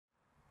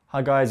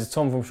Hi guys, it's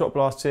Tom from Shot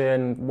Blast here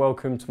and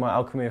welcome to my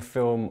Alchemy of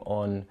Film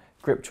on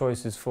grip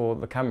choices for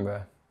the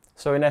camera.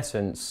 So in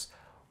essence,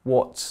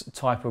 what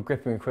type of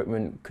gripping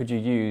equipment could you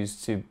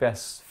use to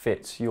best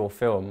fit your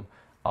film,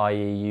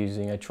 i.e.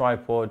 using a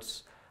tripod,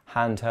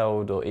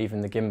 handheld or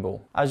even the gimbal?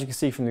 As you can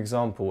see from the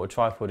example, a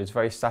tripod is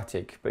very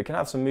static but it can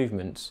have some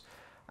movement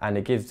and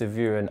it gives the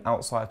viewer an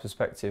outside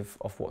perspective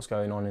of what's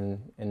going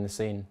on in the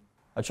scene.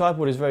 A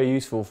tripod is very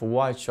useful for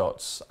wide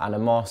shots and a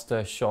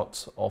master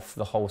shot of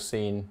the whole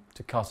scene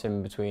to cut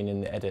in between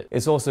in the edit.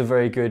 It's also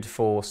very good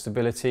for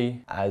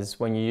stability, as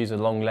when you use a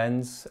long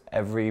lens,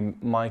 every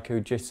micro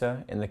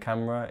jitter in the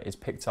camera is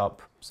picked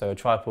up, so a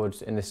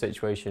tripod in this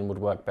situation would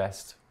work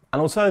best. An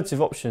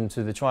alternative option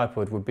to the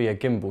tripod would be a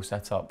gimbal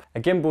setup. A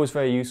gimbal is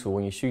very useful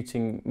when you're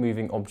shooting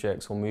moving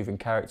objects or moving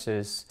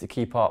characters to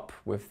keep up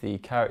with the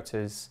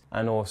characters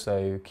and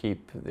also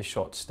keep the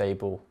shot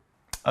stable.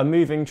 A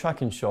moving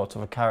tracking shot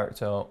of a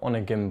character on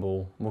a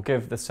gimbal will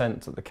give the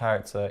sense that the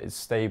character is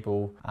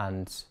stable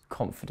and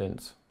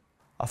confident.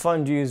 I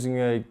find using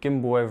a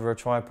gimbal over a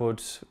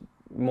tripod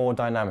more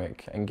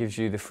dynamic and gives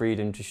you the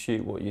freedom to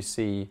shoot what you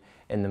see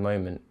in the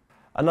moment.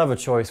 Another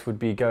choice would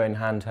be going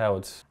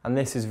handheld, and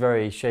this is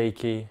very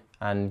shaky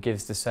and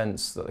gives the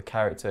sense that the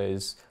character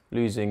is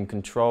losing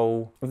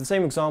control. With the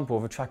same example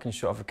of a tracking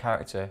shot of a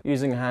character,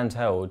 using a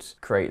handheld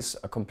creates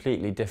a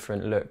completely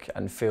different look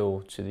and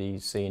feel to the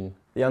scene.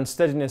 The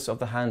unsteadiness of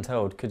the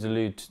handheld could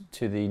allude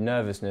to the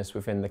nervousness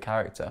within the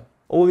character.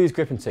 All these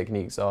gripping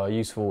techniques are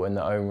useful in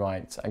their own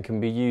right and can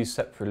be used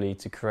separately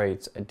to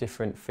create a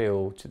different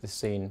feel to the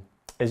scene.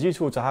 It's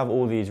useful to have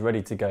all these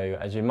ready to go,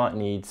 as you might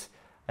need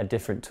a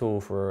different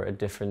tool for a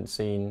different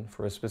scene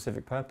for a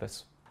specific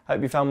purpose. I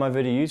hope you found my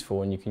video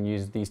useful and you can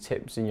use these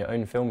tips in your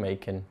own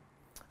filmmaking.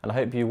 And I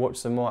hope you watch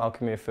some more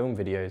Alchemy of Film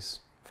videos.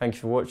 Thank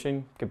you for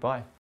watching.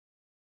 Goodbye.